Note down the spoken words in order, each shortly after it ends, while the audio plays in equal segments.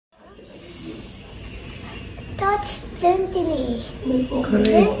Touch gently.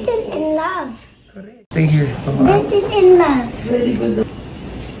 Gentle in love. Correct. Stay here. Gentle in love. Very good.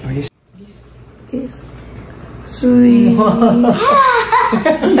 Are you Yes. Sweet.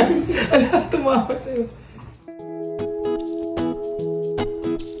 tumawa sa'yo?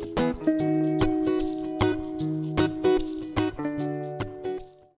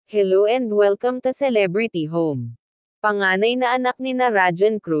 Hello and welcome to Celebrity Home. Panganay na anak ni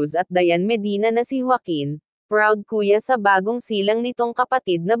Rajan Cruz at Dianne Medina na si Joaquin, proud kuya sa bagong silang nitong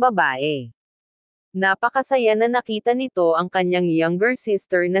kapatid na babae. Napakasaya na nakita nito ang kanyang younger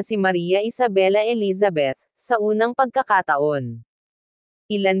sister na si Maria Isabella Elizabeth, sa unang pagkakataon.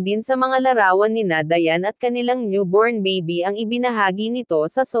 Ilan din sa mga larawan ni Dianne at kanilang newborn baby ang ibinahagi nito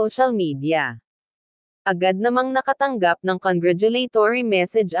sa social media. Agad namang nakatanggap ng congratulatory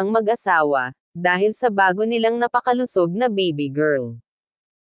message ang mag-asawa, dahil sa bago nilang napakalusog na baby girl.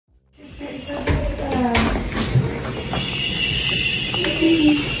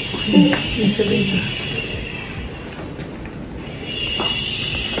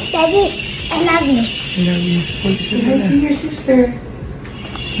 Daddy, I love you. I love you. Hi to your sister.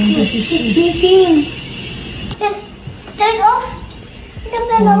 Sleeping. Just turn off.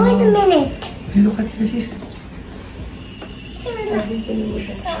 Isabella, wait a minute. Look at your sister.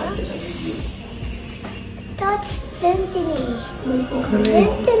 Touch gently.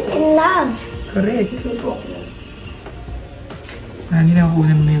 Correct. Gentle in love. Correct. Hindi na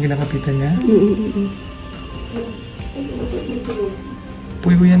kukunan mo yung kinakapitan niya?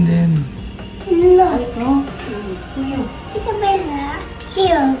 Puy ko yan din. Look. Isabella,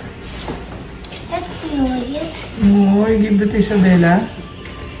 here. That's yours. Oh, give that to Isabella.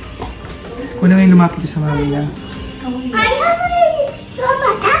 Kuna ngayon lumapit sa mami niya. I have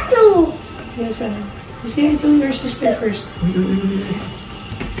a tattoo. Yes, say hi to your sister first.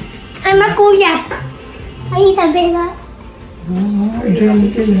 I'm a Kuya. Hi, Isabella. Oh, Are you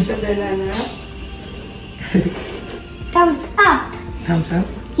happy to see Isabella na? Thumbs up. Thumbs up?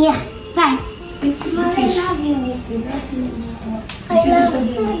 Yeah, bye. Mom, I Kiss. love you. I love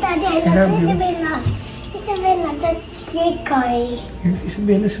you. Daddy, I I love love you. Isabella. Isabella, that's Sekoy. Here's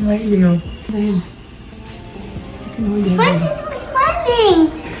Isabella smiling. Oh. Why is it smiling?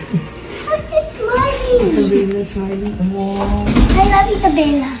 Why's it smiling? Isabella smiling. Wow. I love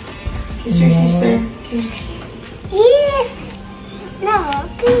Isabella. Kiss your sister. Kiss. Yes. No,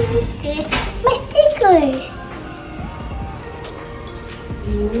 good. My sticker.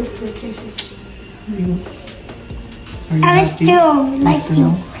 That's your sister. Are you I'm happy? strong like You're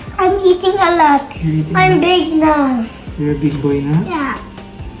you. strong? I'm eating a lot. You're eating I'm a lot? big now. You're a big boy na? Yeah.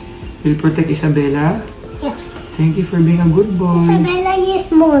 You'll protect Isabella? Yeah. Thank you for being a good boy. Isabella is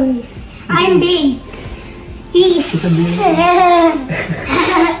small. I'm big. Yes. Isabella.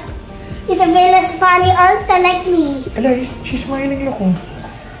 Isabella's funny also like me. Ala, she's smiling. Look. Oh.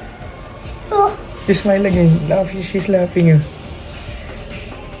 Oh, She smile again. Laugh. She's laughing.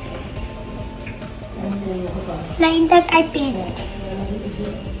 like that I paint.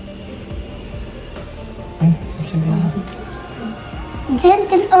 Oh, Isabella.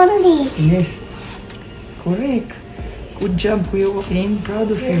 Gentle only. Yes. Correct. Good job, Kuya Joaquin.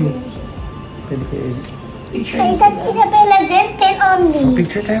 Proud of you. Pwede kayo. Like that Isabella gentle only.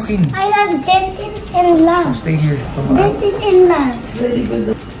 Picture tayo, King. I love gentle and love. Stay here. Gentle and love. Very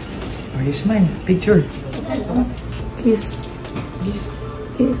good. Oh, you smile. Picture. Kiss.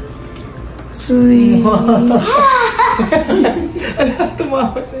 Kiss. Sweet.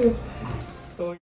 Tumawa sa'yo.